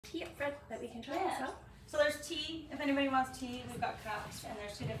tea up front that we can try Yeah. as well. So there's tea, if anybody wants tea, we've got cups, and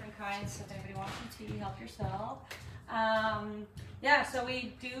there's 2 different kinds, so if anybody wants some tea, help yourself. Yeah, so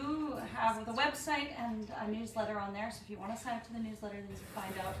we do have the website and a newsletter on there, so if you want to sign up to the newsletter, then you can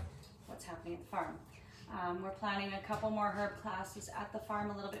find out what's happening at the farm. We're planning a couple more herb classes at the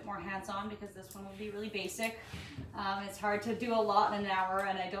farm, a little bit more hands-on, because this one will be really basic. It's hard to do a lot in an hour,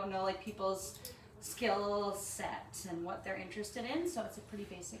 and I don't know like people's skill set and what they're interested in, so it's a pretty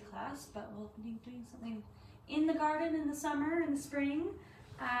basic class, but we'll be doing something in the garden in the summer and the spring.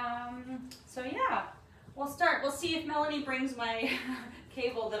 So yeah, we'll start. We'll see if Melanie brings my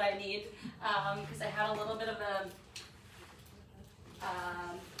cable that I need, because I had a little bit of a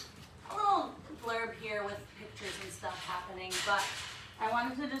little blurb here with pictures and stuff happening, but I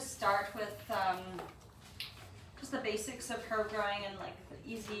wanted to just start with just the basics of herb growing and like the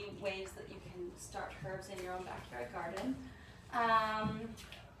easy ways that you can start herbs in your own backyard garden.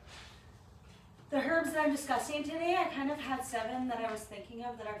 The herbs that I'm discussing today, I kind of had 7 that I was thinking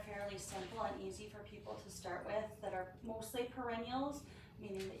of that are fairly simple and easy for people to start with, that are mostly perennials,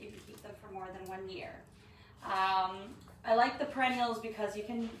 meaning that you can keep them for more than 1 year. I like the perennials because you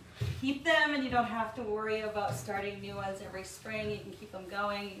can keep them and you don't have to worry about starting new ones every spring. You can keep them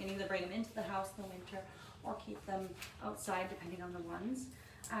going. You can either bring them into the house in the winter or keep them outside depending on the ones.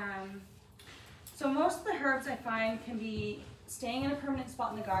 So most of the herbs I find can be staying in a permanent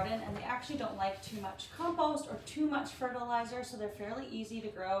spot in the garden, and they actually don't like too much compost or too much fertilizer, so they're fairly easy to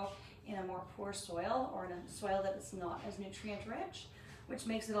grow in a more poor soil or in a soil that is not as nutrient rich, which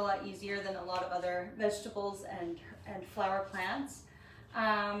makes it a lot easier than a lot of other vegetables and flower plants.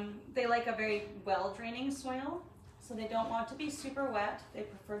 They like a very well draining soil, so they don't want to be super wet. They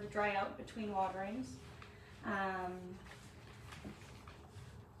prefer to dry out between waterings.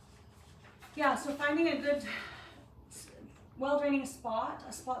 Yeah, so finding a good well draining spot,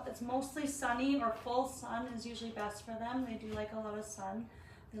 a spot that's mostly sunny or full sun is usually best for them. They do like a lot of sun.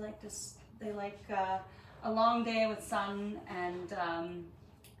 They like a long day with sun, and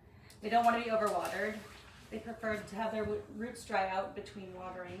they don't want to be overwatered. They prefer to have their roots dry out between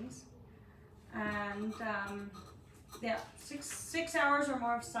waterings. And yeah, six hours or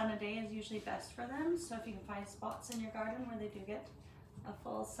more of sun a day is usually best for them. So if you can find spots in your garden where they do get a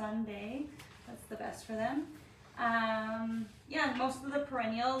full sun day, that's the best for them. Yeah, most of the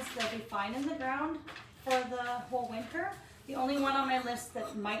perennials they'll be fine in the ground for the whole winter. The only one on my list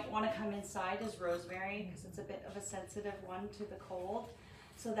that might want to come inside is rosemary, because it's a bit of a sensitive one to the cold.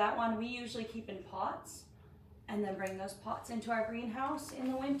 So that one we usually keep in pots and then bring those pots into our greenhouse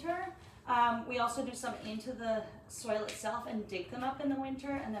in the winter. We also do some into the soil itself and dig them up in the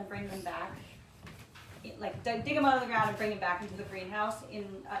winter and then bring them back. Like dig them out of the ground and bring them back into the greenhouse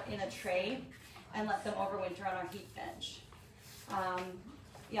in a tray and let them overwinter on our heat bench.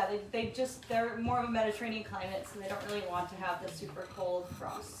 Yeah, they're more of a Mediterranean climate, so they don't really want to have the super cold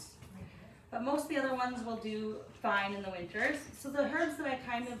frosts. But most of the other ones will do fine in the winters. So the herbs that I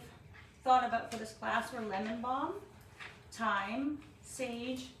kind of thought about for this class were lemon balm, thyme,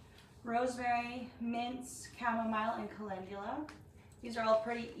 sage, rosemary, mints, chamomile, and calendula. These are all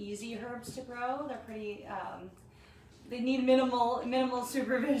pretty easy herbs to grow. They're pretty, they need minimal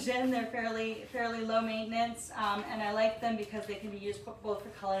supervision. They're fairly low maintenance, and I like them because they can be used both for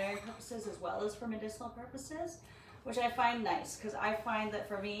culinary purposes as well as for medicinal purposes, which I find nice, because I find that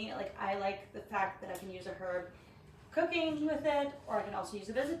for me, like, I like the fact that I can use a herb cooking with it, or I can also use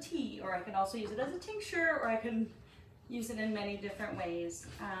it as a tea, or I can also use it as a tincture, or I can use it in many different ways.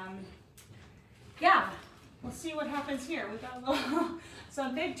 Yeah, we'll see what happens here. We've got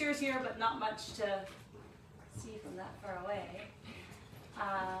some pictures here, but not much to see from that far away.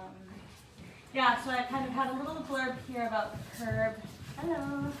 Yeah, so I kind of had a little blurb here about herb.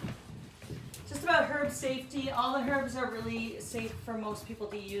 Hello. Just about herb safety. All the herbs are really safe for most people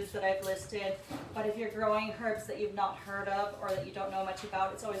to use that I've listed, but if you're growing herbs that you've not heard of or that you don't know much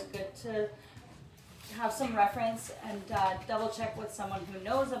about, it's always good to have some reference and double check with someone who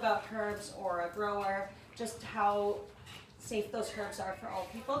knows about herbs or a grower, just how safe those herbs are for all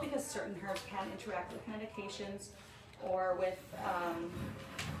people, because certain herbs can interact with medications or with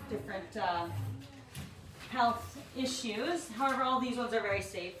different health issues. However, all these ones are very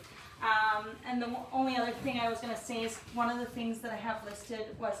safe. And the only other thing I was going to say is one of the things that I have listed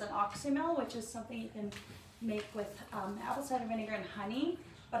was an oxymel, which is something you can make with apple cider vinegar and honey,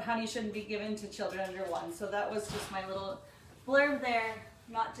 but honey shouldn't be given to children under 1. So that was just my little blurb there,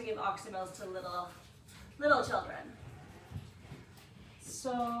 not to give oxymels to little children.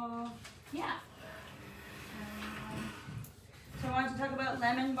 So yeah. So I wanted to talk about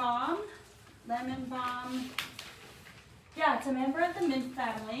lemon balm. Lemon balm. Yeah, it's a member of the mint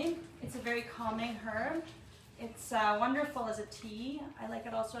family. a very calming herb. It's wonderful as a tea. I like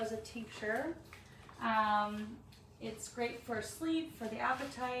it also as a tincture. It's great for sleep, for the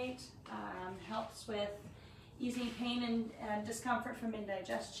appetite, helps with easing pain and discomfort from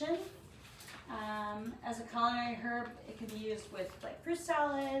indigestion. As a culinary herb, it can be used with like fruit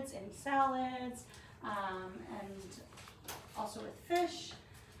salads, in salads, and also with fish.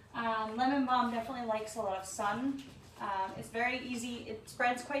 Lemon balm definitely likes a lot of sun. It's very easy, it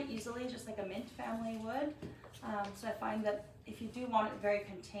spreads quite easily, just like a mint family would. So I find that if you do want it very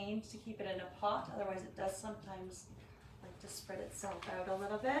contained, to keep it in a pot, otherwise it does sometimes like to spread itself out a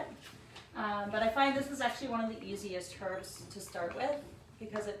little bit. But I find this is actually one of the easiest herbs to start with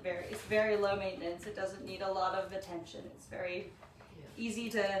because it's very low maintenance. It doesn't need a lot of attention. It's very easy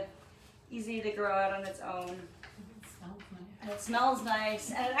to grow out on its own. And it smells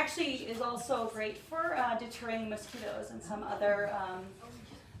nice, and it actually is also great for deterring mosquitoes and some other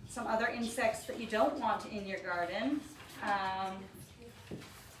insects that you don't want in your garden.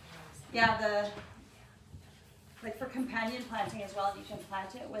 Like for companion planting as well, you can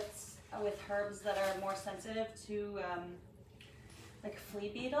plant it with herbs that are more sensitive to like flea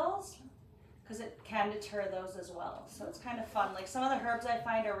beetles, because it can deter those as well. So it's kind of fun. Like some of the herbs I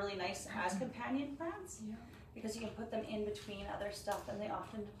find are really nice as companion plants. Because you can put them in between other stuff, and they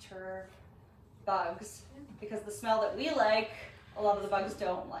often deter bugs, because the smell that we like, a lot of the bugs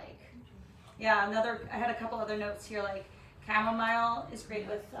don't like. Yeah, I had a couple other notes here, like chamomile is great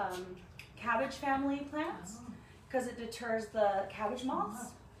with cabbage family plants, because it deters the cabbage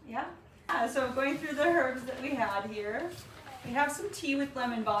moths. Yeah. So going through the herbs that we had here, we have some tea with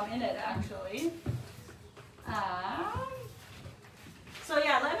lemon balm in it, actually. So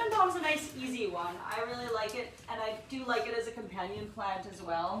yeah, lemon balm's a nice, easy one. I really like it, and I do like it as a companion plant as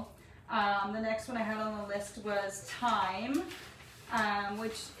well. The next one I had on the list was thyme,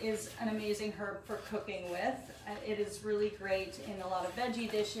 which is an amazing herb for cooking with. It is really great in a lot of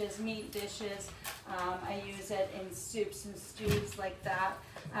veggie dishes, meat dishes. I use it in soups and stews like that.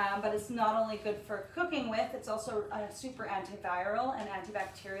 But it's not only good for cooking with, it's also a super antiviral and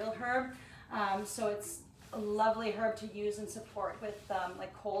antibacterial herb. So it's a lovely herb to use and support with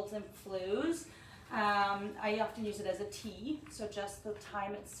like colds and flus. I often use it as a tea, so just the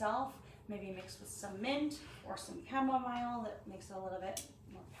thyme itself, maybe mixed with some mint or some chamomile, that makes it a little bit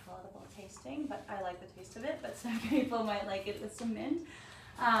more palatable tasting, but I like the taste of it, but some people might like it with some mint.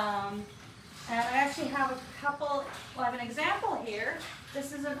 And I actually have a couple, well, I have an example here.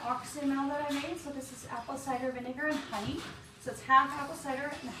 This is an oxymel that I made, so this is apple cider vinegar and honey. So it's half apple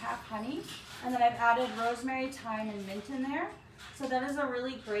cider and half honey. And then I've added rosemary, thyme, and mint in there. So that is a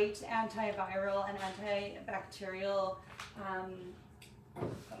really great antiviral and antibacterial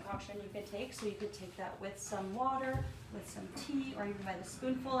concoction you could take. So you could take that with some water, with some tea, or even by the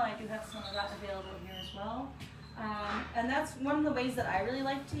spoonful. And I do have some of that available here as well. And that's one of the ways that I really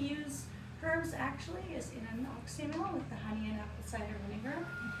like to use herbs, actually, is in an oxymel with the honey and apple cider vinegar.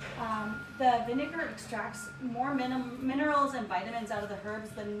 The vinegar extracts more minerals and vitamins out of the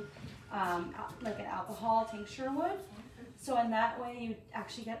herbs than like an alcohol tincture would. So in that way, you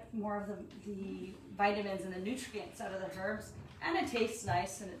actually get more of the vitamins and the nutrients out of the herbs, and it tastes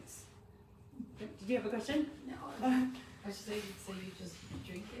nice. And it's. Did you have a question? No. I was just saying, so you just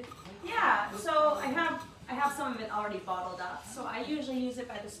drink it? Yeah. So I have some of it already bottled up. So I usually use it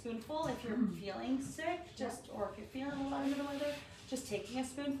by the spoonful if you're feeling sick, or if you're feeling a lot under the weather, just taking a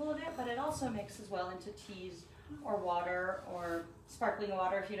spoonful of it. But it also mixes well into teas or water or sparkling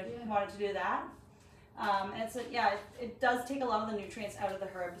water if you wanted to do that. And it does take a lot of the nutrients out of the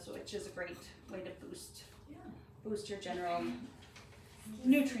herbs, which is a great way to boost your general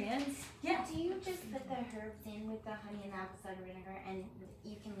nutrients. Yeah. Do you just put the herbs in with the honey and apple cider vinegar, and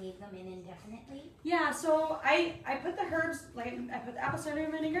you can leave them in indefinitely? Yeah, so I put the herbs, like I put the apple cider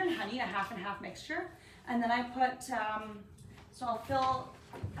vinegar and honey, a half and half mixture, and then I put, so I'll fill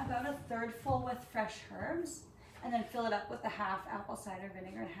about a third full with fresh herbs, and then fill it up with the half apple cider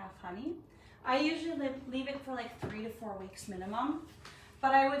vinegar and half honey. I usually leave it for like 3 to 4 weeks minimum,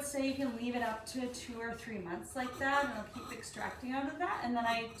 but I would say you can leave it up to 2 or 3 months like that, and I'll keep extracting out of that, and then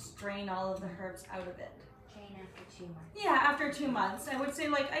I strain all of the herbs out of it. Strain after 2 months? Yeah, after 2 months. I would say,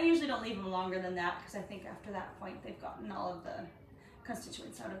 like, I usually don't leave them longer than that, because I think after that point they've gotten all of the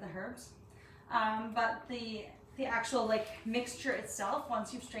constituents out of the herbs. But the actual like mixture itself,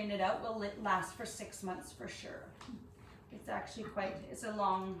 once you've strained it out, will last for 6 months for sure. It's actually it's a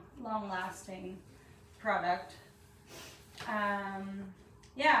long lasting product.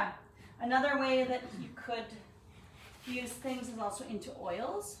 Yeah, another way that you could use things is also into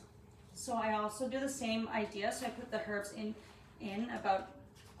oils. So I also do the same idea. So I put the herbs in about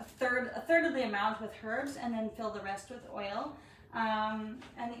third of the amount with herbs, and then fill the rest with oil. And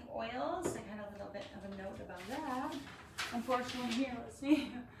the oils, I had a little bit of a note about that. Unfortunately, here, let's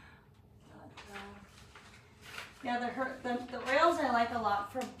see. But, yeah, the oils I like a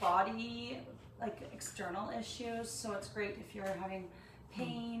lot for body, like external issues. So it's great if you're having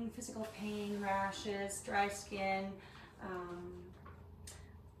pain, physical pain, rashes, dry skin.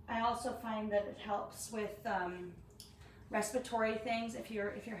 I also find that it helps with respiratory things. If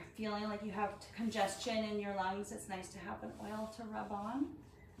you're feeling like you have congestion in your lungs, it's nice to have an oil to rub on.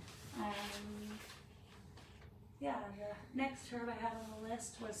 Yeah, the next herb I had on the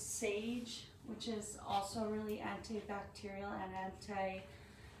list was sage, which is also really antibacterial and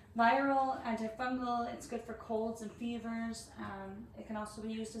antiviral, antifungal. It's good for colds and fevers. It can also be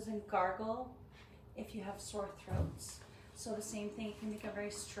used as a gargle if you have sore throats. So the same thing, you can make a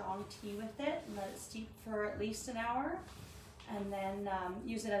very strong tea with it and let it steep for at least an hour, and then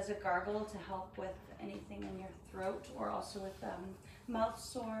use it as a gargle to help with anything in your throat, or also with mouth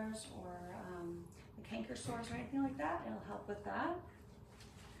sores or canker sores or anything like that. It'll help with that.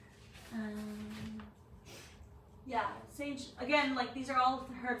 Yeah, sage, again, like these are all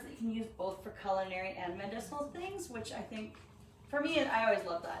herbs that you can use both for culinary and medicinal things, which I think, for me, I always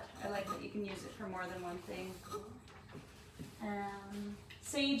love that. I like that you can use it for more than one thing.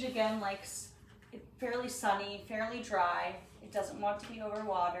 Sage, again, likes it fairly sunny, fairly dry. It doesn't want to be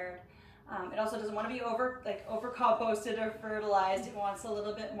overwatered. It also doesn't want to be over composted or fertilized. It wants a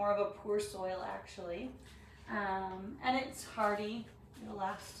little bit more of a poor soil, actually. And it's hardy. It'll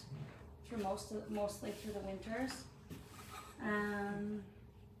last through mostly through the winters.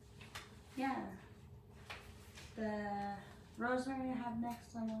 Yeah. The rosemary I have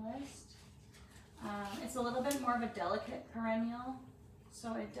next on the list. It's a little bit more of a delicate perennial,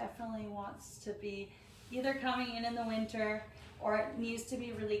 so it definitely wants to be either coming in the winter, or it needs to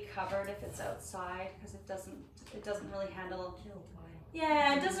be really covered if it's outside, because it doesn't really handle.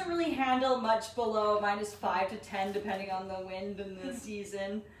 Yeah, it doesn't really handle much below -5 to 10, depending on the wind and the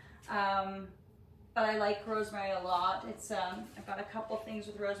season. But I like rosemary a lot. It's I've got a couple things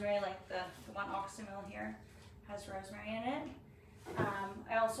with rosemary, like the one oxymel here has rosemary in it.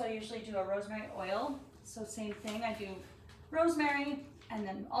 I also usually do a rosemary oil. So same thing, I do rosemary and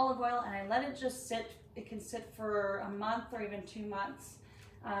then olive oil, and I let it just sit. It can sit for a month or even 2 months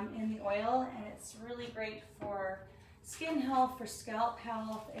in the oil, and it's really great for skin health, for scalp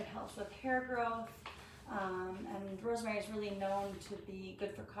health. It helps with hair growth, and rosemary is really known to be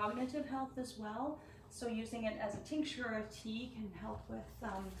good for cognitive health as well. So using it as a tincture or a tea can help with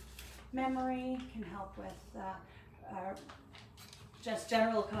memory, can help with just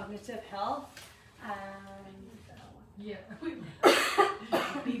general cognitive health. Yeah, we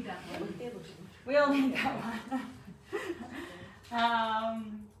need that one. We all need that one.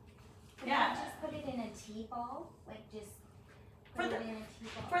 Yeah. Just put it in a tea ball, like just For put the- it in a tea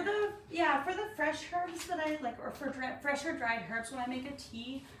ball. For the fresh herbs that I like, or for fresh or dried herbs, when I make a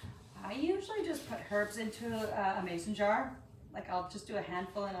tea, I usually just put herbs into a mason jar. Like I'll just do a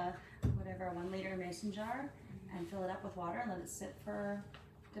handful in a 1 liter mason jar and fill it up with water and let it sit for,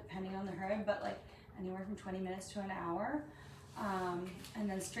 depending on the herb, but like anywhere from 20 minutes to an hour. And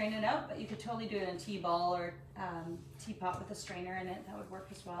then strain it out, but you could totally do it in a tea ball or teapot with a strainer in it. That would work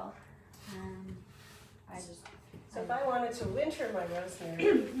as well. So if I wanted to winter my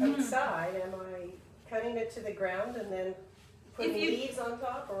rosemary outside, am I cutting it to the ground and then putting leaves on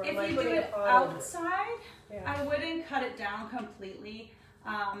top, or am I If you putting do a it pot outside, Yeah. I wouldn't cut it down completely.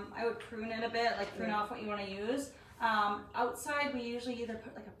 I would prune it a bit, like prune off what you want to use. Outside, we usually either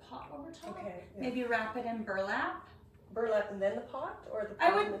put like a pot over top, Okay. Yeah. maybe wrap it in burlap. Burlap and then the pot, or the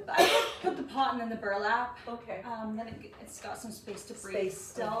pot? I would put the pot and then the burlap. Okay. Then it's got some space to breathe Space.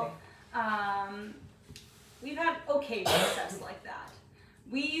 still. Okay. We've had okay success like that.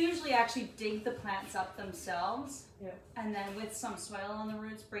 We usually actually dig the plants up themselves, and then with some soil on the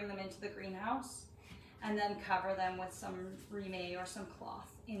roots, bring them into the greenhouse, and then cover them with some rime or some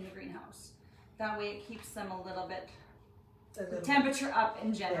cloth in the greenhouse. That way it keeps them a little bit, the temperature up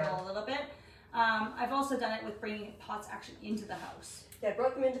in general a little bit. I've also done it with bringing pots actually into the house. Yeah, I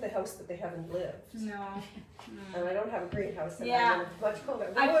brought them into the house, but they haven't lived. No. And I don't have a greenhouse, and Yeah. I'm in a much colder,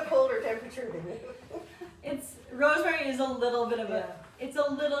 a colder temperature than you. Rosemary is a little bit of Yeah. it's a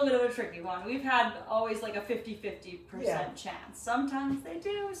little bit of a tricky one. We've had always like a 50-50% chance. Sometimes they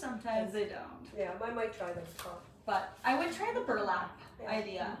do, sometimes they don't. Yeah, I might try those pot. But I would try the burlap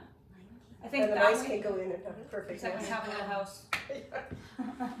idea. I think And the that mice way, can go in and have a perfect it's like nest. having a house.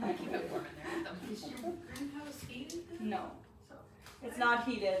 I keep it warm in there with them. Is your greenhouse heated then? No, So, it's not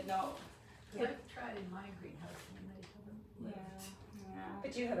heated. No. I've tried in my greenhouse and they haven't lived.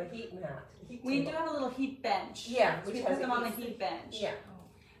 But you have a heat mat. We do have a little heat bench. Yeah, So which we has put them a on the heat heat bench. Yeah.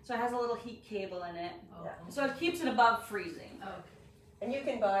 So it has a little heat cable in it. Oh, Yeah. So it keeps it above freezing. okay. And you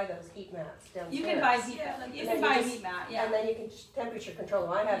can buy those heat mats downstairs. You can buy heat Yeah, mat. You and can then buy you a just- heat mat, yeah. And then you can temperature control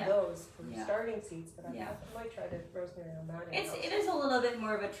them. I have Yeah. those for Yeah. starting seeds, but I Yeah. might try to rosemary on that. It is a little bit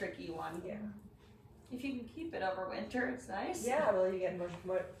more of a tricky one. Yeah. If you can keep it over winter, it's nice. Yeah, well, you get much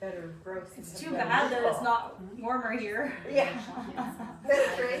better growth. It's than too that bad that it's fall. not warmer here. Yeah.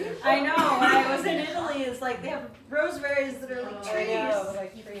 Mediterranean. I know, when I was in Italy, it's like they have rosemaries that are like Oh, trees. I know,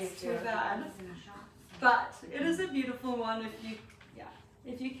 like trees. It's too yeah. bad. But it is a beautiful one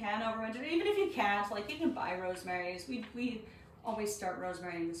if you can overwinter. Even if you can't, like you can buy rosemaries. We always start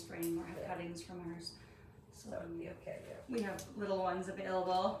rosemary in the spring or have Yeah. cuttings from ours. So So it'd be okay, yeah. we have little ones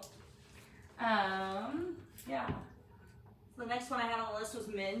available. Yeah. The next one I had on the list was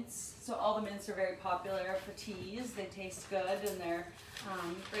mints. So all the mints are very popular for teas. They taste good and they're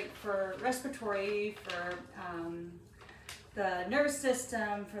great for respiratory, for the nervous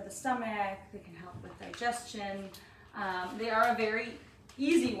system, for the stomach. They can help with digestion. They are a very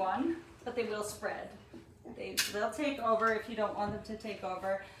easy one, but they will spread. They'll take over if you don't want them to take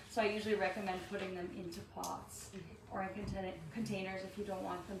over. So I usually recommend putting them into pots or in containers if you don't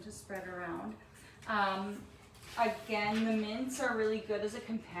want them to spread around. Again, the mints are really good as a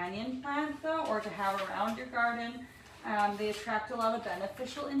companion plant though, or to have around your garden. They attract a lot of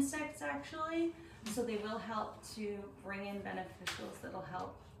beneficial insects actually, so they will help to bring in beneficials that'll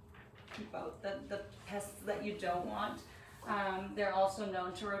help keep out the pests that you don't want. They're also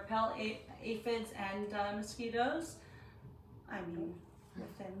known to repel aphids and mosquitoes. I mean,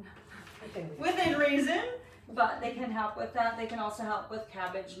 within reason, but they can help with that. They can also help with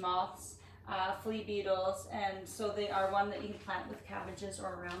cabbage moths, flea beetles, and so they are one that you can plant with cabbages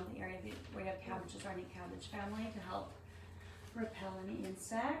or around the area where you have cabbages or any cabbage family to help repel any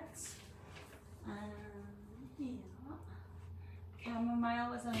insects. Yeah.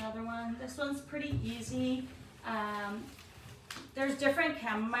 Chamomile was another one. This one's pretty easy. There's different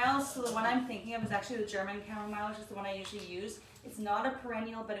chamomiles, so the one I'm thinking of is actually the German chamomile, which is the one I usually use. It's not a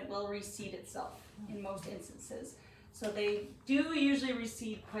perennial, but it will reseed itself in most instances. So they do usually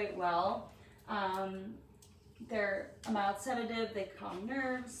reseed quite well. They're a mild sedative, they calm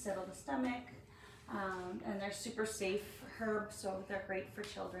nerves, settle the stomach, and they're super safe herbs, so they're great for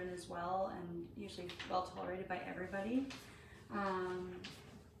children as well, and usually well tolerated by everybody.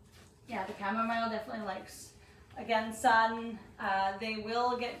 Yeah, the chamomile definitely likes, again, sun. They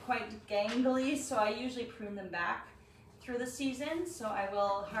will get quite gangly, so I usually prune them back through the season. So I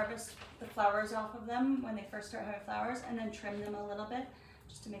will harvest the flowers off of them when they first start having flowers, and then trim them a little bit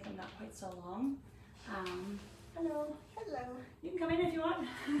just to make them not quite so long. Hello. Hello. You can come in if you want.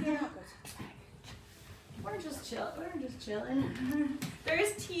 Yeah. We're just chilling. There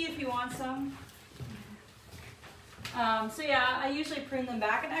is tea if you want some. So yeah, I usually prune them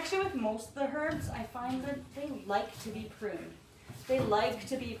back, and actually with most of the herbs, I find that they like to be pruned. They like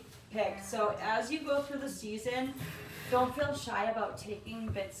to be picked. So as you go through the season, don't feel shy about taking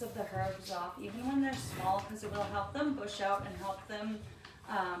bits of the herbs off, even when they're small, because it will help them bush out and help them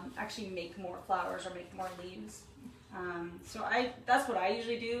actually make more flowers or make more leaves. So that's what I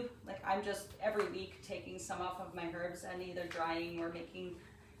usually do. Like I'm just every week taking some off of my herbs and either drying or making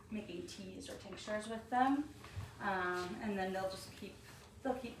teas or tinctures with them. And then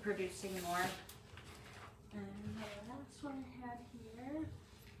they'll keep producing more. And the last one I had here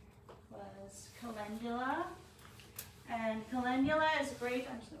was calendula. And calendula is great.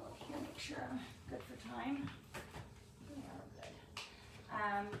 I'm just gonna look here, make sure I'm good for time. Yeah,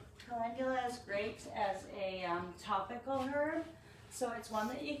 good. Calendula is great as a topical herb. So it's one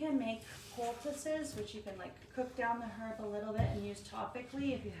that you can make poultices, which you can like cook down the herb a little bit and use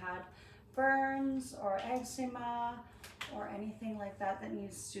topically if you had burns or eczema or anything like that that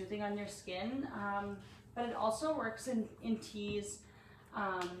needs soothing on your skin. But it also works in teas.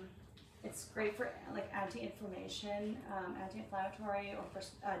 It's great for like anti-inflammation, anti-inflammatory, or for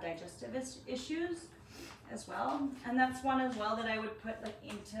digestive issues as well. And that's one as well that I would put like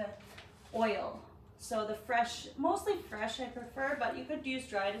into oil. So the fresh, mostly fresh I prefer, but you could use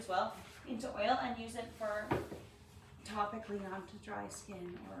dried as well, into oil and use it for topically onto dry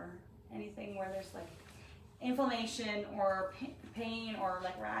skin or anything where there's like inflammation or pain or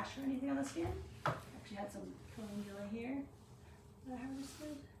like rash or anything on the skin. Actually had some calendula here that I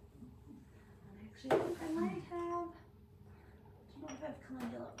harvested. And actually I think I might have, I don't know if I have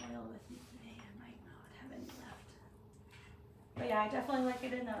calendula oil with me today. I might not have any left. But yeah, I definitely like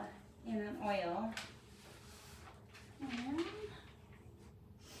it in an oil. And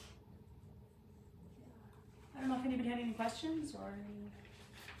I don't know if anybody had any questions or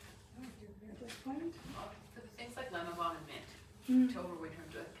at this point. Well, for things like lemon balm and mint, to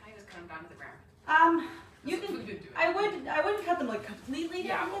overwinter them, can I just cut them down to the ground? You That's can. what we do. I wouldn't cut them like completely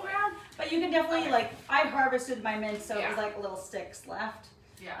down to the Yeah. ground, but you can definitely Okay. like. I harvested my mint, so it was Yeah. like little sticks left.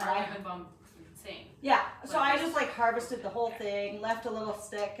 Yeah, And our I- lemon balm is insane. Yeah, so Like I this. just like harvested the whole Yeah. thing, left a little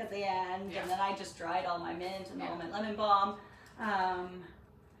stick at the end, Yeah. and then I just dried all my mint and all Yeah. my lemon balm.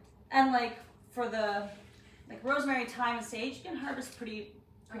 And like for the like rosemary, thyme, and sage, you can harvest pretty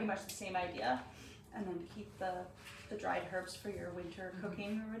Okay. much the same idea, and then keep the dried herbs for your winter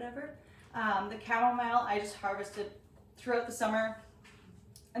cooking or whatever. The chamomile I just harvested throughout the summer,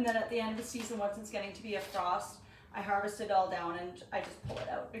 and then at the end of the season, once it's getting to be a frost, I harvest it all down and I just pull it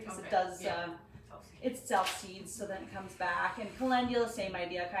out because it Okay, does. yeah. It self seeds, so then it comes back. And calendula, same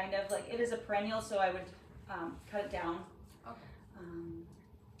idea, kind of like it is a perennial, so I would cut it down. Okay.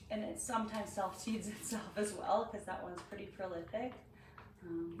 And it sometimes self seeds itself as well because that one's pretty prolific.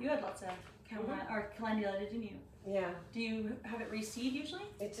 You had lots of chamomile or calendula, didn't you? Yeah, Do you have it reseed usually?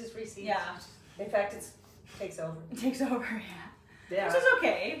 it just reseeds. Yeah, In fact, it takes over. it takes over. Yeah, Yeah. which is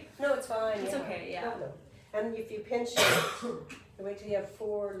okay. No, it's fine. It's yeah. okay, yeah. No. And if you pinch it, wait till you have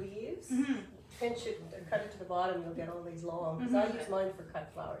 4 leaves. Mm-hmm. Pinch it and cut it to the bottom, you'll get all these long. Because I use mine for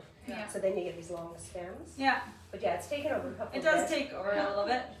cut flowers. Yeah. So then you get these long stems. Yeah, But yeah, it's taken over a couple it of does beds. take over a little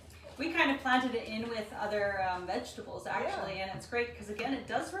bit. We kind of planted it in with other vegetables actually, and it's great because again, it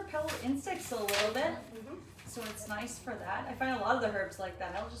does repel insects a little bit. Mhm. So it's nice for that. I find a lot of the herbs like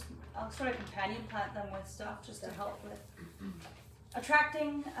that. I'll sort of companion plant them with stuff just to help with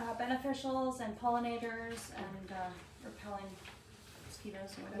attracting beneficials and pollinators and repelling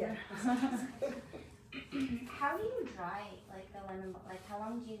mosquitoes or whatever. How do you dry like the lemon? Like how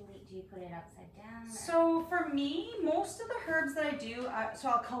long do you put it upside down? or- So for me, most of the herbs that I do, so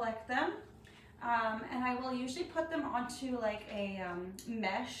I'll collect them, and I will usually put them onto like a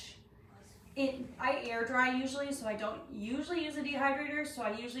mesh. I air dry usually, so I don't usually use a dehydrator, so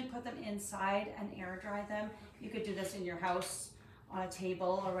I usually put them inside and air dry them. You could do this in your house, on a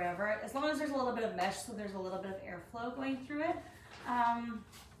table or wherever, as long as there's a little bit of mesh, so there's a little bit of airflow going through it.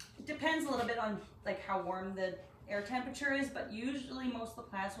 It depends a little bit on like how warm the air temperature is, but usually most of the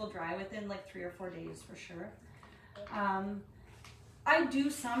plants will dry within like 3 or 4 days for sure. I do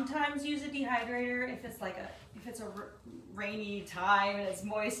sometimes use a dehydrator if it's a rainy time and it's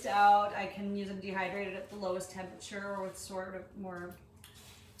moist out. I can use a dehydrator at the lowest temperature, or with sort of more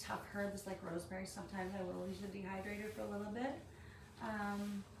tough herbs like rosemary. Sometimes I will use a dehydrator for a little bit,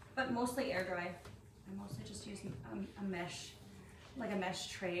 but mostly air dry. I mostly just use a mesh, like a mesh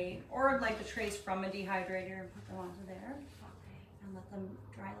tray, or like the trays from a dehydrator and put them onto there and let them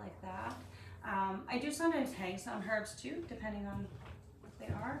dry like that. I do sometimes hang some herbs too, depending on what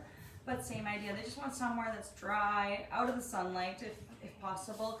they are, but same idea. They just want somewhere that's dry, out of the sunlight if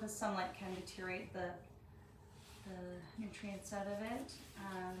possible, because sunlight can deteriorate the nutrients out of it.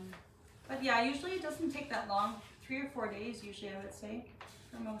 But yeah, usually it doesn't take that long, 3 or 4 days usually, I would say,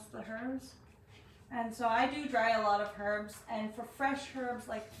 for most of the herbs. And so I do dry a lot of herbs, and for fresh herbs,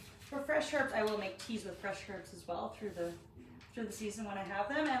 I will make teas with fresh herbs as well through the season when I have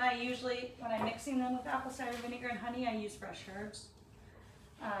them. And I usually, when I'm mixing them with apple cider vinegar and honey, I use fresh herbs.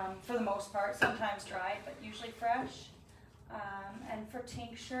 For the most part, sometimes dried, but usually fresh. And for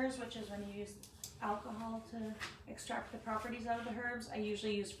tinctures, which is when you use alcohol to extract the properties out of the herbs, I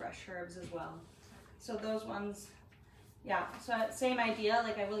usually use fresh herbs as well. So those ones, yeah, so same idea,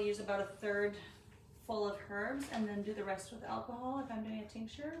 like I will use about 1/3 full of herbs and then do the rest with alcohol if I'm doing a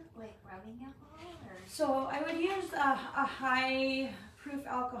tincture. Like rubbing alcohol or? So I would use a high proof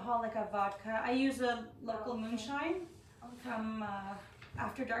alcohol like a vodka. I use a local moonshine from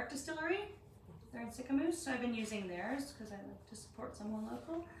After Dark Distillery. They're in Sicamous, so I've been using theirs because I like to support someone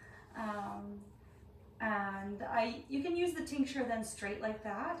local. And you can use the tincture then straight like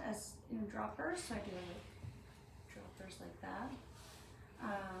that as in droppers. So I do droppers like that.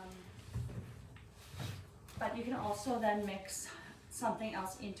 But you can also then mix something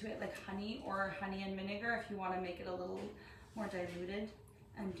else into it, like honey or honey and vinegar if you want to make it a little more diluted,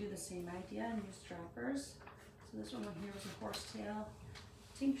 and do the same idea and use droppers. So this one here was a horsetail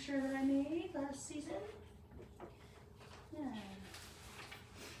tincture that I made last season. Yeah.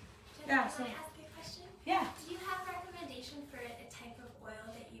 Can I so- ask you a question? Yeah. Do you have a recommendation for a type of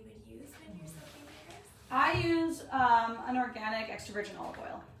oil that you would use when you're soaking the herbs? I use an organic extra virgin olive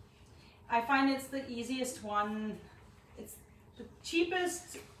oil. I find it's the easiest one. It's the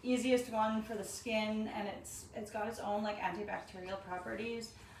cheapest, easiest one for the skin, and it's got its own like antibacterial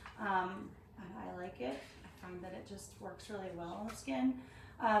properties. And I like it. I find that it just works really well on the skin.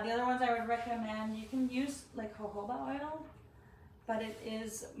 The other ones I would recommend, you can use like jojoba oil, but it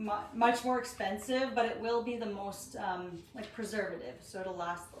is much more expensive, but it will be the most like preservative, so it'll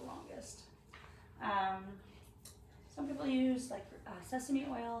last the longest. Some people use like sesame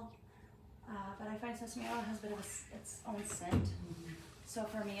oil, but I find sesame oil has a bit of its own scent. So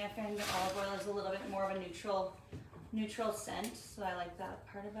for me, I find that olive oil is a little bit more of a neutral scent, so I like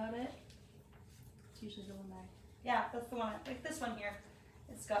that part about it. It's usually the one that's the one, like this one here.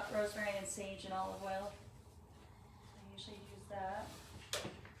 It's got rosemary and sage and olive oil. I usually use that.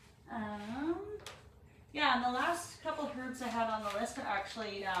 Yeah, and the last couple herbs I had on the list are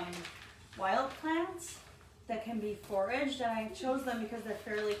actually wild plants that can be foraged, and I chose them because they're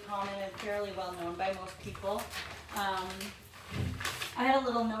fairly common and fairly well known by most people. I had a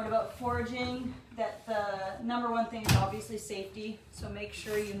little note about foraging, that the number one thing is obviously safety. So make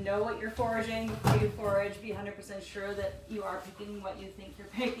sure you know what you're foraging before you forage. Be 100% sure that you are picking what you think you're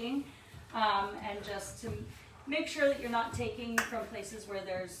picking. And just to make sure that you're not taking from places where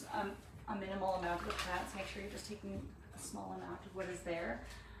there's a minimal amount of the plants. Make sure you're just taking a small amount of what is there.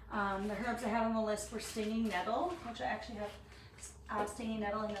 The herbs I had on the list were stinging nettle, which I actually have stinging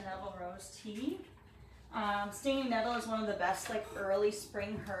nettle in the nettle rose tea. Stinging nettle is one of the best like early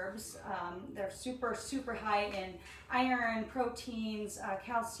spring herbs. They're super high in iron, proteins,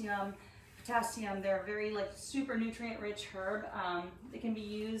 calcium, potassium. They're very like super nutrient rich herb. They can be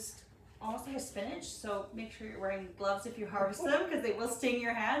used almost like a spinach, so make sure you're wearing gloves if you harvest them because they will sting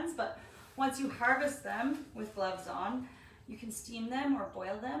your hands. But once you harvest them with gloves on, you can steam them or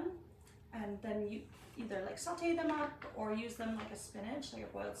boil them, and then you either like saute them up or use them like a spinach, like a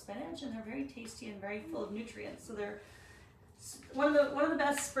boiled spinach, and they're very tasty and very full of nutrients. So they're one of the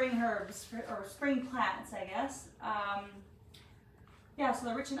best spring herbs or spring plants, I guess. Yeah, so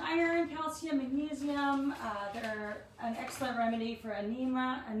they're rich in iron, calcium, magnesium. They're an excellent remedy for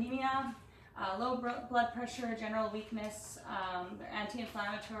anemia, low blood pressure, general weakness. They're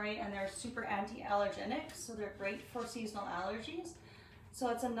anti-inflammatory, and they're super anti-allergenic, so they're great for seasonal allergies. So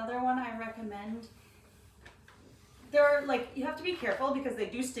it's another one I recommend. They're like, you have to be careful because they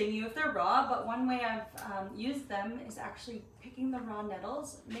do sting you if they're raw, but one way I've used them is actually picking the raw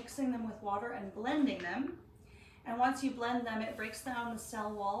nettles, mixing them with water and blending them. And once you blend them, it breaks down the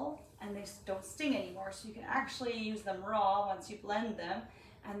cell wall and they don't sting anymore. So you can actually use them raw once you blend them.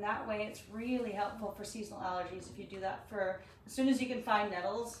 And that way it's really helpful for seasonal allergies if you do that for, as soon as you can find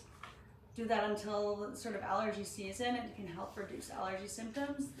nettles, do that until sort of allergy season, and it can help reduce allergy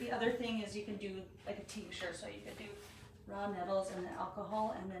symptoms. The other thing is you can do like a tincture, so you could do raw nettles and the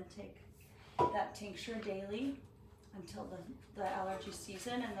alcohol and then take that tincture daily until the allergy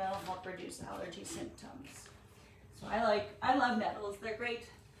season, and that'll help reduce allergy symptoms. So I love nettles. They're great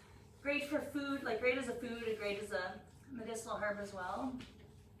for food, like great as a food and great as a medicinal herb as well.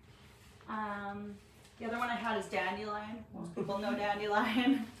 The other one I had is dandelion. Most people know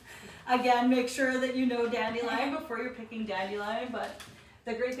dandelion. Again, make sure that you know dandelion before you're picking dandelion, but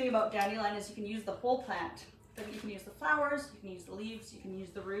the great thing about dandelion is you can use the whole plant. You can use the flowers, you can use the leaves, you can use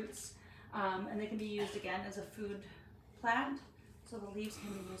the roots, and they can be used again as a food plant. So the leaves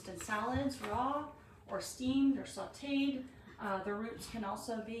can be used in salads, raw, or steamed, or sauteed. The roots can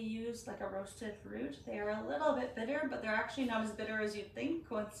also be used like a roasted root. They are a little bit bitter, but they're actually not as bitter as you'd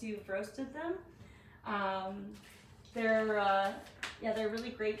think once you've roasted them. They're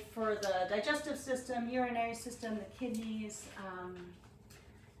really great for the digestive system, urinary system, the kidneys,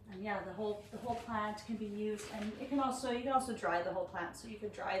 and yeah, the whole plant can be used. And you can also dry the whole plant. So you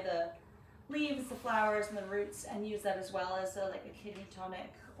could dry the leaves, the flowers, and the roots, and use that as well as like a kidney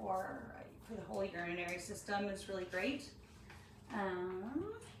tonic, or for the whole urinary system. It's really great. Yeah.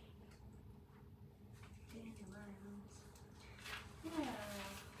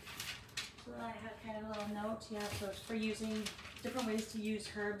 So I had kind of a little note, yeah, so it's for using different ways to use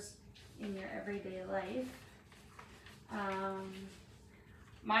herbs in your everyday life.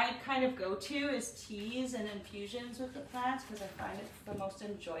 My kind of go-to is teas and infusions with the plants because I find it's the most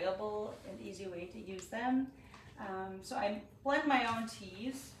enjoyable and easy way to use them. So I blend my own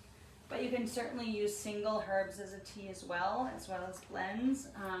teas, but you can certainly use single herbs as a tea as well as blends.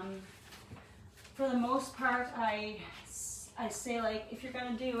 For the most part, I say, like, if you're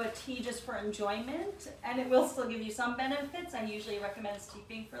going to do a tea just for enjoyment, and it will still give you some benefits, I usually recommend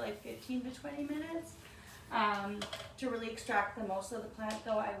steeping for like 15 to 20 minutes. To really extract the most of the plant,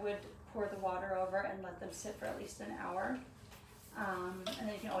 though, I would pour the water over and let them sit for at least an hour. And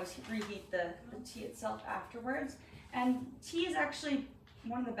then you can always reheat the tea itself afterwards. And tea is actually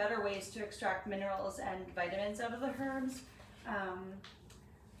one of the better ways to extract minerals and vitamins out of the herbs.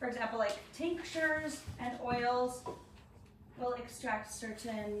 For example, like tinctures and oils, will extract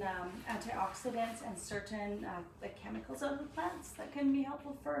certain antioxidants and certain like chemicals out of the plants that can be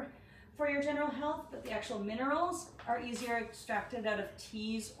helpful for your general health, but the actual minerals are easier extracted out of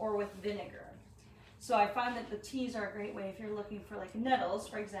teas or with vinegar. So I find that the teas are a great way if you're looking for like nettles,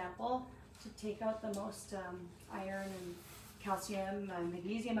 for example, to take out the most iron and calcium and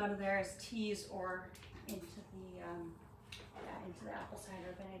magnesium out of there is teas or into the apple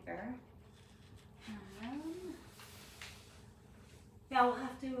cider vinegar. Yeah, we'll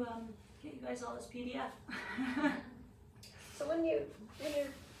have to get you guys all this PDF. So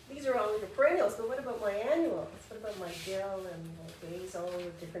these are all your perennials, but what about my annuals? What about my dill and my basil,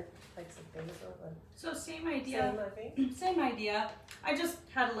 different types of basil? So same idea. Same, I think. Same idea. I just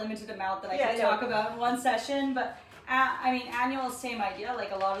had a limited amount that I Yeah, could I know. talk about in one session, but I mean, annuals, same idea.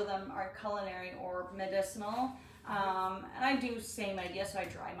 Like a lot of them are culinary or medicinal, and I do same idea. So I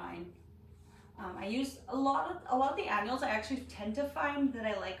dry mine. I use a lot of the annuals. I actually tend to find that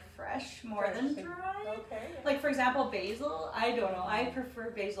I like fresh more than dry. Okay. Like for example, basil. I don't know. I prefer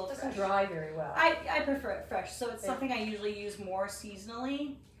basil It doesn't fresh. dry very well. I prefer it fresh. So it's Yeah. something I usually use more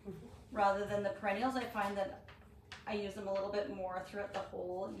seasonally rather than the perennials. I find that I use them a little bit more throughout the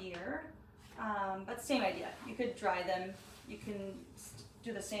whole year. But same idea. You could dry them. You can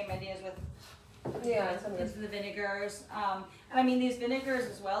do the same ideas with some of into the vinegars. And I mean these vinegars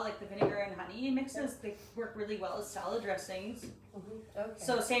as well, like the vinegar and honey mixes, they work really well as salad dressings. Okay.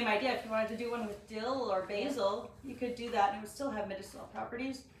 So same idea. If you wanted to do one with dill or basil, you could do that, and it would still have medicinal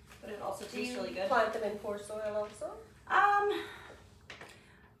properties, but it also tastes really good. Plant them in poor soil also?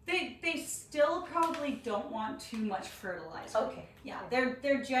 They still probably don't want too much fertilizer. Okay. Yeah,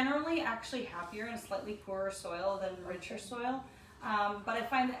 they're generally actually happier in a slightly poorer soil than richer soil. But I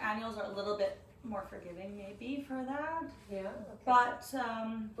find that annuals are a little bit more forgiving maybe for that. Yeah. Okay. But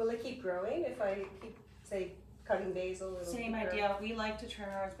will they keep growing if I keep, say, cutting basil? It'll same keep idea. We like to trim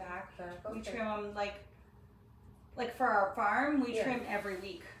ours back. growing? We Okay. trim them like for our farm. We Yeah. trim every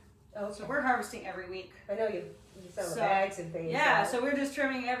week. Okay. So we're harvesting every week. I know you sell So, bags of basil. Yeah, so we're just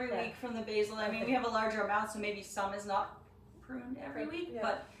trimming every Yeah. week from the basil. I mean, we have a larger amount, so maybe some is not pruned every week, Yeah.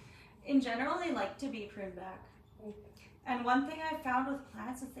 but in general, they like to be pruned back. And one thing I found with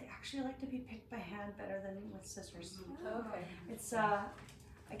plants is they actually like to be picked by hand better than with scissors. Okay. It's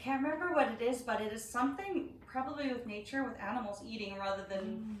I can't remember what it is, but it is something probably with nature, with animals eating rather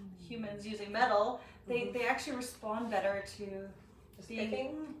than humans using metal. They actually respond better to Just being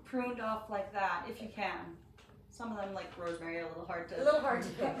picking? pruned off like that if you can. Some of them, like rosemary, are a little hard to A little hard to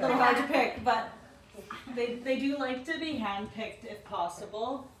pick. pick, but they do like to be hand picked if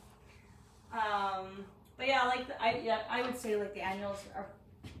possible. But yeah, I would say like the annuals are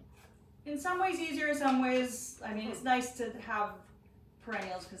in some ways easier, in some ways. I mean, it's nice to have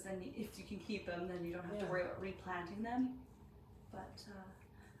perennials because then if you can keep them, then you don't have to worry about replanting them. But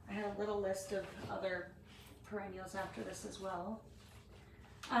I had a little list of other perennials after this as well.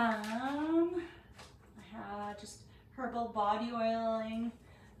 I had just herbal body oiling.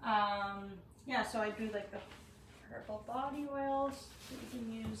 Yeah, so I do like the herbal body oils that you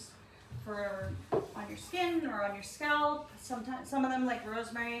can use for on your skin or on your scalp. Sometimes some of them, like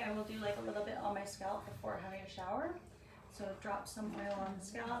rosemary, I will do like a little bit on my scalp before having a shower. So drop some oil on the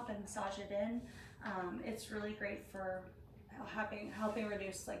scalp and massage it in. It's really great for helping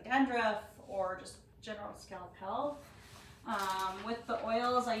reduce like dandruff or just general scalp health. With the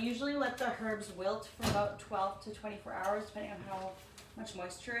oils, I usually let the herbs wilt for about 12 to 24 hours, depending on how much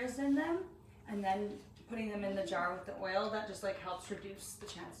moisture is in them, and then putting them in the jar with the oil. That just like helps reduce the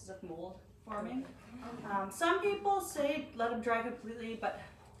chances of mold forming. Some people say let them dry completely, but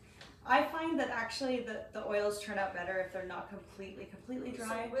I find that actually the oils turn out better if they're not completely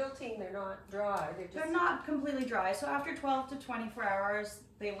dry. So wilting, they're not dry. They're not completely dry, so after 12 to 24 hours,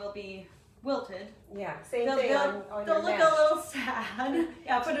 they will be wilted. Yeah, same They'll, thing they'll, on they'll your look mesh. a little sad.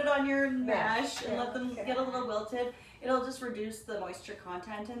 Yeah, put it on your mesh and yeah, let them okay. get a little wilted. It'll just reduce the moisture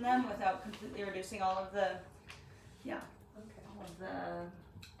content in them without completely reducing all of the, Okay. all of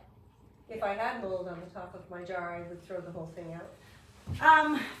the. If I had mold on the top of my jar, I would throw the whole thing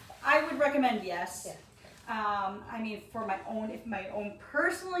out. I would recommend yes. Yeah. I mean, for my own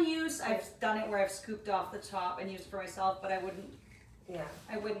personal use, I've done it where I've scooped off the top and used it for myself, but I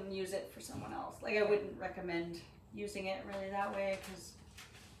wouldn't use it for someone else. Like I wouldn't recommend using it really that way because.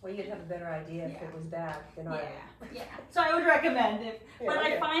 Well, you'd have a better idea if it was bad than I would. Yeah. So I would recommend it. Yeah, But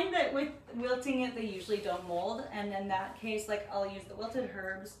okay. I find that with wilting it, they usually don't mold. And in that case, like I'll use the wilted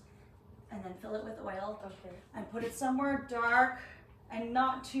herbs and then fill it with oil Okay. and put it somewhere dark and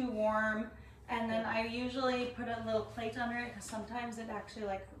not too warm. And then I usually put a little plate under it because sometimes it actually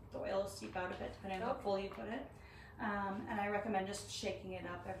like the oil will seep out of it depending on how full you put it. And I recommend just shaking it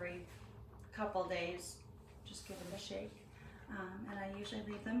up every couple days. Just give it a shake. And I usually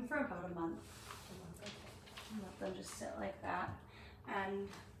leave them for about a month. And let them just sit like that. And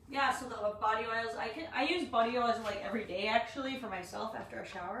yeah, so the body oils, I use body oils like every day actually for myself after a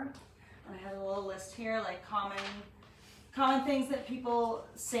shower. And I have a little list here, like common things that people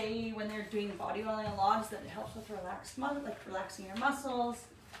say when they're doing body oiling a lot is that it helps with relaxing your muscles,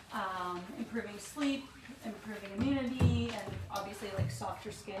 improving sleep, improving immunity, and obviously like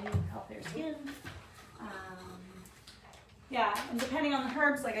softer skin, healthier skin. Yeah, and depending on the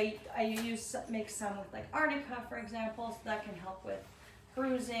herbs, like I make some with like arnica, for example, so that can help with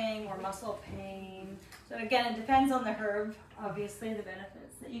bruising or muscle pain. So again, it depends on the herb, obviously, the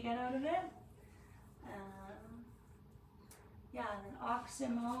benefits that you get out of it. Yeah, and then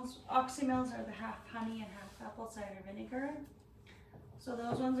oxymels. Oxymels are the half honey and half apple cider vinegar. So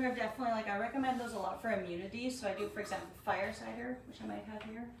those ones are definitely, like, I recommend those a lot for immunity. So I do, for example, fire cider, which I might have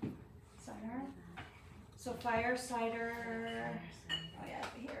here. Cider. So fire cider, oh yeah,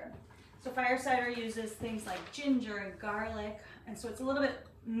 here. So fire cider uses things like ginger and garlic, and so it's a little bit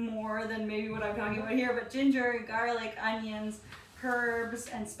more than maybe what I'm talking about here, but ginger, garlic, onions, herbs,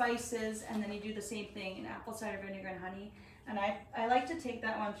 and spices, and then you do the same thing in apple cider vinegar and honey. And I like to take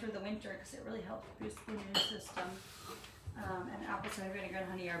that one through the winter because it really helps boost the immune system. And apple cider vinegar and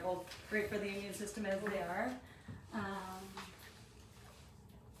honey are both great for the immune system as they are.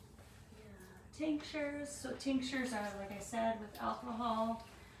 Tinctures. So tinctures are, like I said, with alcohol.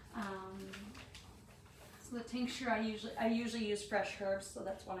 So the tincture I usually use fresh herbs, so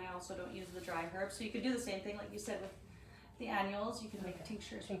that's when I also don't use the dry herbs. So you could do the same thing, like you said, with the annuals. You can make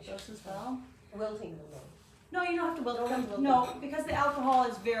tinctures with those as well. Wilting them though. No, you don't have to wilt them. No, because the alcohol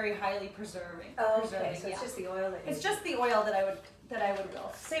is very highly preserving. Oh, okay. So it's just the oil that it's just the oil that I would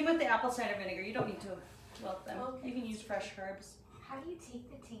wilt. Same with the apple cider vinegar. You don't need to wilt them. Okay. You can use fresh herbs. How do you take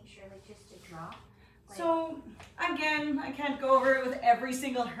the tincture, like just a drop? Like, So again, I can't go over it with every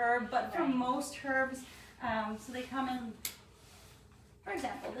single herb, but for Right. most herbs, so they come in, for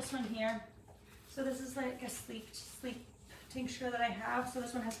example, this one here. So this is like a sleep tincture that I have. So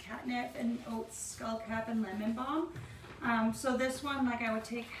this one has catnip and oats, skullcap, and lemon balm. So this one, like I would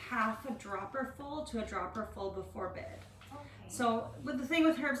take half a dropper full to a dropper full before bed. okay. So but the thing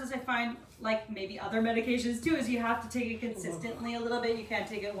with herbs is I find, like maybe other medications too, is you have to take it consistently a little bit. You can't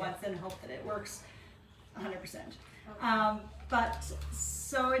take it once and hope that it works 100%. But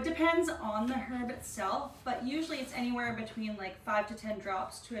so it depends on the herb itself, but usually it's anywhere between like 5 to 10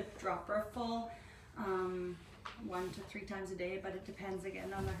 drops to a dropper full, 1 to 3 times a day, but it depends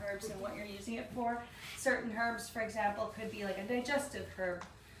again on the herbs and what you're using it for. Certain herbs, for example, could be like a digestive herb.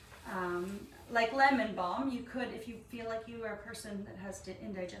 Like lemon balm, you could, if you feel like you are a person that has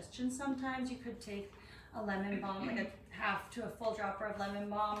indigestion sometimes, you could take a lemon balm, like a half to a full dropper of lemon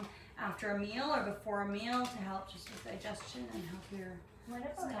balm after a meal or before a meal to help just with digestion and help your What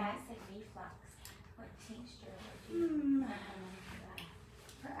about stomach. acid reflux? What tincture would you recommend for that?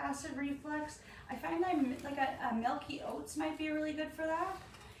 For acid reflux, I find like a milky oats might be really good for that.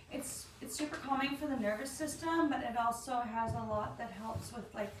 It's super calming for the nervous system, but it also has a lot that helps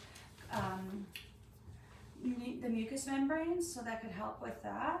with like the mucous membranes, so that could help with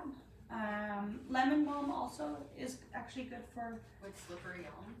that. Lemon balm also is actually good for With slippery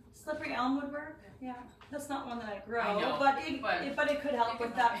elm. slippery elm would work. Yeah, that's not one that I grow, I know, but but it could help it with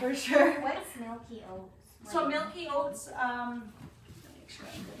can that for sure. What's milky oats? So milky oats, make sure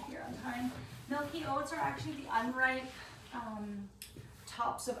I'm good here on time. Milky oats are actually the unripe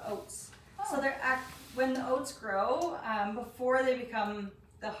tops of oats. So they're when the oats grow, before they become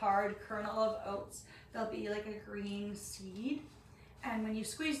the hard kernel of oats, they'll be like a green seed. And when you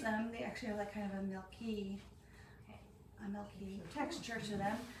squeeze them, they actually have like kind of a milky texture to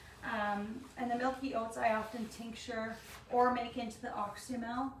them. And the milky oats I often tincture or make into the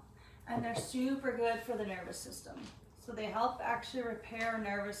oxymel, and they're super good for the nervous system. So they help actually repair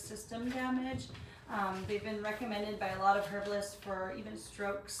nervous system damage. They've been recommended by a lot of herbalists for even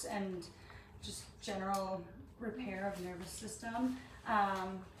strokes and just general repair of nervous system.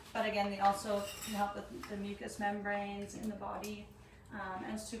 But again, they also can help with the mucous membranes in the body,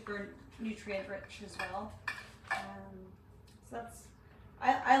 and super nutrient rich as well. So that's,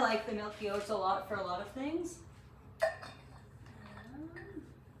 I like the milky oats a lot for a lot of things.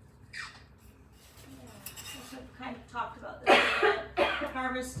 So I've kind of talked about this a bit.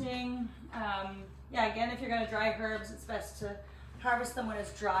 Harvesting. Yeah, again, if you're going to dry herbs, it's best to harvest them when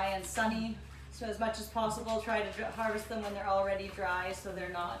it's dry and sunny. So as much as possible, try to harvest them when they're already dry, so they're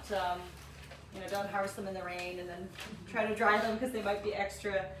not, don't harvest them in the rain and then try to dry them because they might be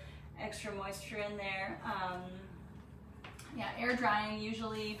extra moisture in there. Yeah, air drying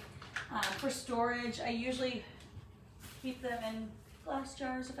usually. For storage, I usually keep them in glass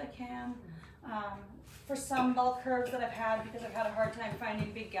jars if I can. For some bulk herbs that I've had, because I've had a hard time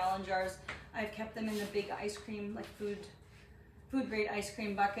finding big gallon jars, I've kept them in the big ice cream, like food grade ice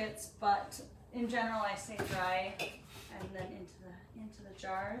cream buckets. But in general, I say dry and then into the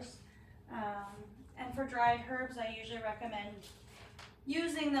jars. And for dried herbs, I usually recommend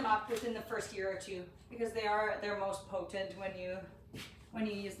using them up within the first year or two, because they're most potent when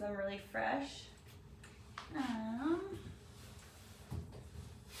you use them really fresh. Yeah.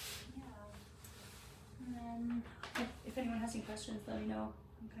 And then if anyone has any questions, let me know.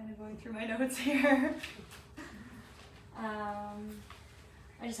 I'm kind of going through my notes here.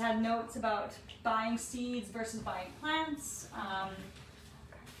 I just had notes about buying seeds versus buying plants.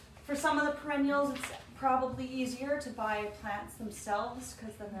 For some of the perennials, it's probably easier to buy plants themselves,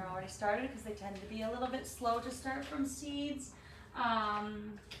 because then they're already started, because they tend to be a little bit slow to start from seeds.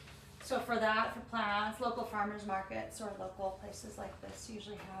 So for that, for plants, local farmers markets or local places like this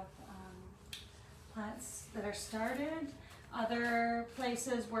usually have plants that are started. Other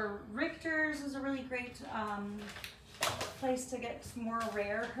places where Richter's is a really great place to get more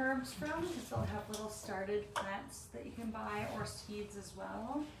rare herbs from, because they'll have little started plants that you can buy, or seeds as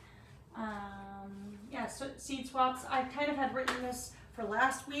well. Yeah, so seed swaps, I kind of had written this for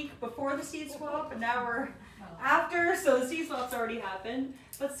last week before the seed swap, and now we're after, so the seed swaps already happened.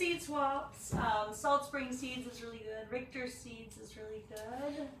 But seed swaps, Salt Spring Seeds is really good, Richter's Seeds is really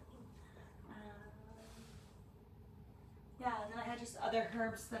good. Yeah, and then I had just other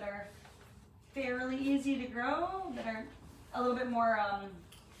herbs that are fairly easy to grow, that are a little bit more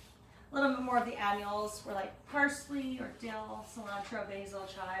of the annuals, were like parsley or dill, cilantro, basil,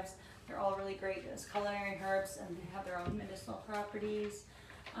 chives. They're all really great as culinary herbs, and they have their own medicinal properties.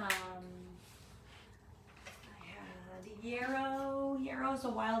 I had yarrow. Yarrow is a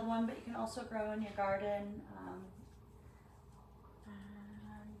wild one, but you can also grow in your garden.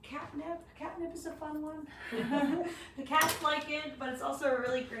 Catnip. Catnip is a fun one. The cats like it, but it's also a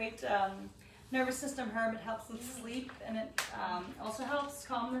really great nervous system herb. It helps them sleep, and it also helps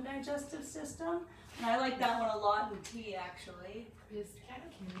calm the digestive system. And I like that one a lot in tea, actually. Is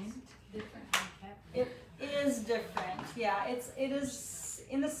catnip different from catnip? It is different. Yeah, it is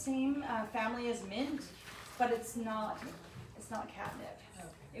in the same family as mint, but it's not catnip. Okay.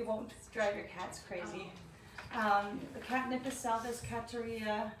 It won't drive your cats crazy. The catnip itself is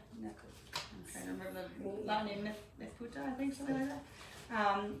Cattleya. I'm trying to remember the Latin name, Niputa, I think, something like that.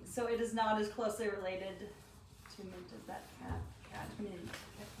 So it is not as closely related to mint as that mint.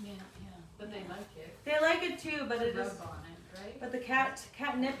 Yeah, but they like it. They like it too, but it Rub is. on it, right? But the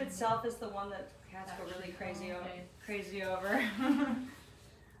catnip itself is the one that cats go really crazy over.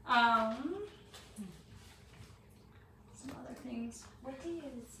 Some other things. What do you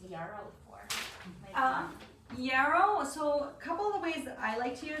use yarrow for? Yarrow, so a couple of the ways that I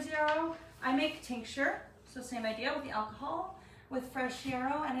like to use yarrow, I make tincture, so same idea with the alcohol, with fresh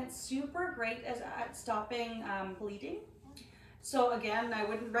yarrow, and it's super great at stopping bleeding. So again, I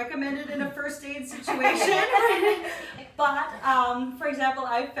wouldn't recommend it in a first aid situation, but for example,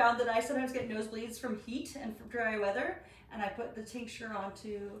 I've found that I sometimes get nosebleeds from heat and from dry weather, and I put the tincture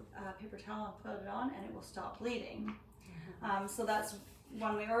onto a paper towel and put it on, and it will stop bleeding. So that's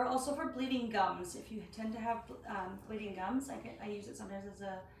one way. Or also for bleeding gums. If you tend to have bleeding gums, I use it sometimes as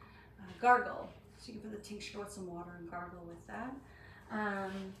a gargle. So you can put the tincture with some water and gargle with that.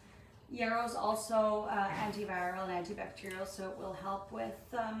 Yarrow is also antiviral and antibacterial, so it will help with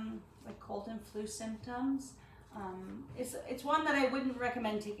like cold and flu symptoms. It's one that I wouldn't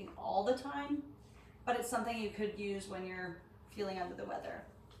recommend taking all the time, but it's something you could use when you're feeling under the weather.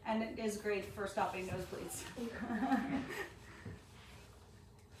 And it is great for stopping nosebleeds.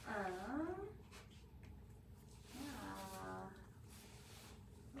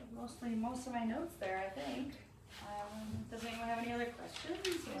 Most of my notes there, I think. Does anyone have any other questions?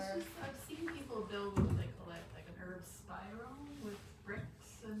 It's just, I've seen people build what they call it, like an herb spiral with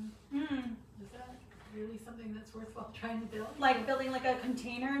bricks, and is that really something that's worthwhile trying to build? Like building like a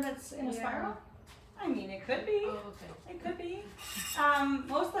container that's in a spiral? I mean, it could be. Oh, okay. It could be.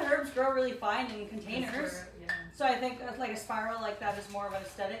 Most of the herbs grow really fine in containers. So I think like a spiral like that is more of an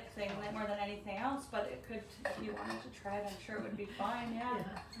aesthetic thing more than anything else, but it could, if you wanted to try it, I'm sure it would be fine, yeah.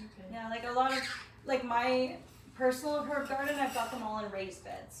 Yeah, like a lot of, like my personal herb garden, I've got them all in raised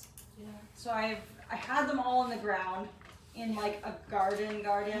beds. Yeah. So I had them all in the ground in like a garden,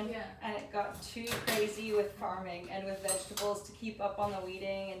 and it got too crazy with farming and with vegetables to keep up on the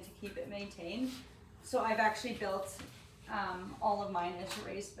weeding and to keep it maintained. So I've actually built all of mine into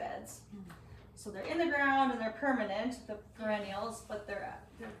raised beds. So they're in the ground and they're permanent, the perennials, but they're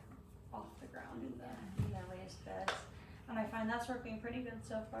off the ground in the raised beds. And I find that's working pretty good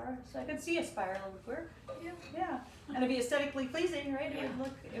so far. So I could see a spiral would work. Yeah. And it'd be aesthetically pleasing, right? It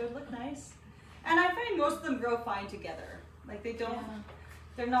would look nice. And I find most of them grow fine together. Like they don't,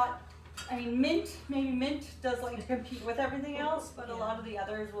 they're not, I mean, maybe mint does like to compete with everything else, but a lot of the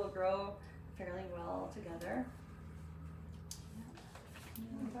others will grow fairly well together.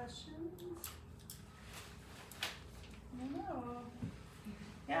 Any questions? I don't know.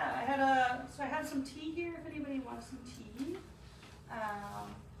 Yeah, I had some tea here if anybody wants some tea. And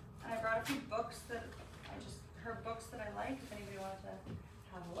I brought a few books that books that I like if anybody wants to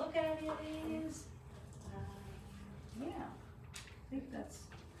have a look at any of these. Yeah, I think that's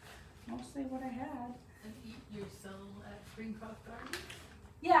mostly what I had. And you're still at Croft Garden?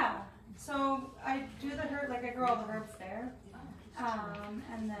 Yeah, so I do the herb, like I grow all the herbs there.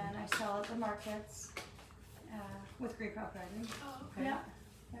 And then I sell at the markets with Croft Garden. Oh, okay. Yeah,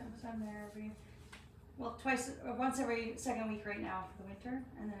 so I'm there once every second week right now for the winter,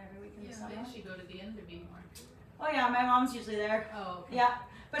 and then every week in the summer. Yeah, maybe you go to the end of the market. Oh yeah, my mom's usually there. Oh, okay. Yeah,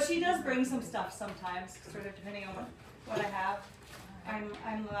 but she does bring some stuff sometimes, sort of depending on what I have.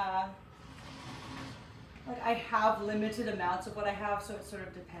 Like I have limited amounts of what I have, so it sort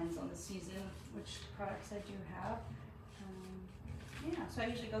of depends on the season, which products I do have. Yeah, so I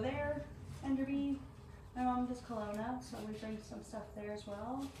usually go there, Enderby. My mom does Kelowna, so we bring some stuff there as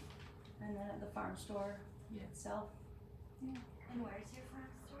well. And then at the farm store itself. Yeah. And where's your farm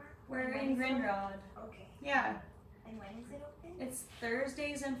store? We're in Grindrod. Okay. Yeah. And when is it open? It's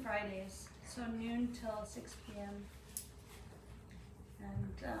Thursdays and Fridays, so noon till 6 p.m.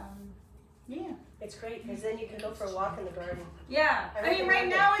 And yeah. It's great because then you can go for a walk in the garden. Yeah. I mean, right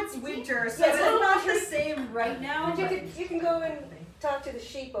now it's winter, so Yes, it's not the same right now. But you can go and talk to the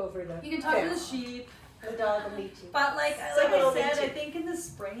sheep over the You can talk to the sheep. The dog will meet you. But like So I it'll said, meet I you. think in the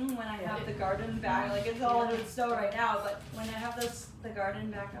spring when I have the garden back, like it's all in snow right now, but when I have the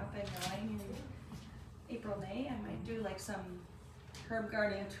garden back up and going in April, May, I might do like some herb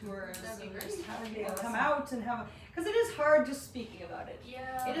gardening tours and just have people come out and have, because it is hard just speaking about it.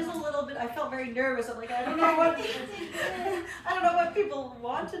 Yeah. It is a little bit, I felt very nervous. I'm like, I don't know what people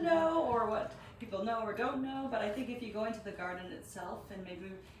want to know or what people know or don't know, but I think if you go into the garden itself and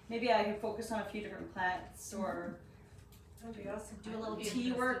maybe I can focus on a few different plants or That'd be awesome. do a little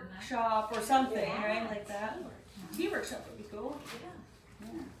tea workshop or something, right? Like that. Tea workshop would be cool.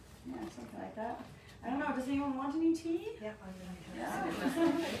 Yeah, something like that. I don't know, does anyone want any tea? Yeah. Yeah.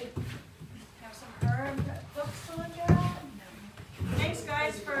 Have some herb books to look at. Thanks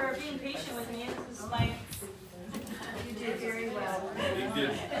guys for being patient with me. This is my you did very well. You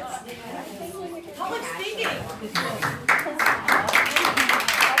did. Public speaking.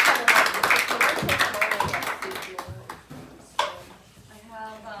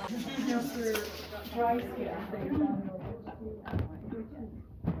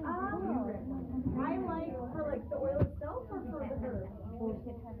 I like for like the oil itself or for the herb?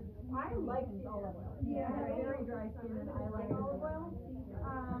 I like the olive oil. Yeah, I have very dry skin and I like olive oil.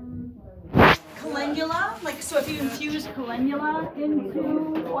 Calendula, like so if you infuse calendula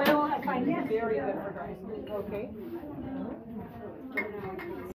into oil, I find it very good for dry skin. Okay.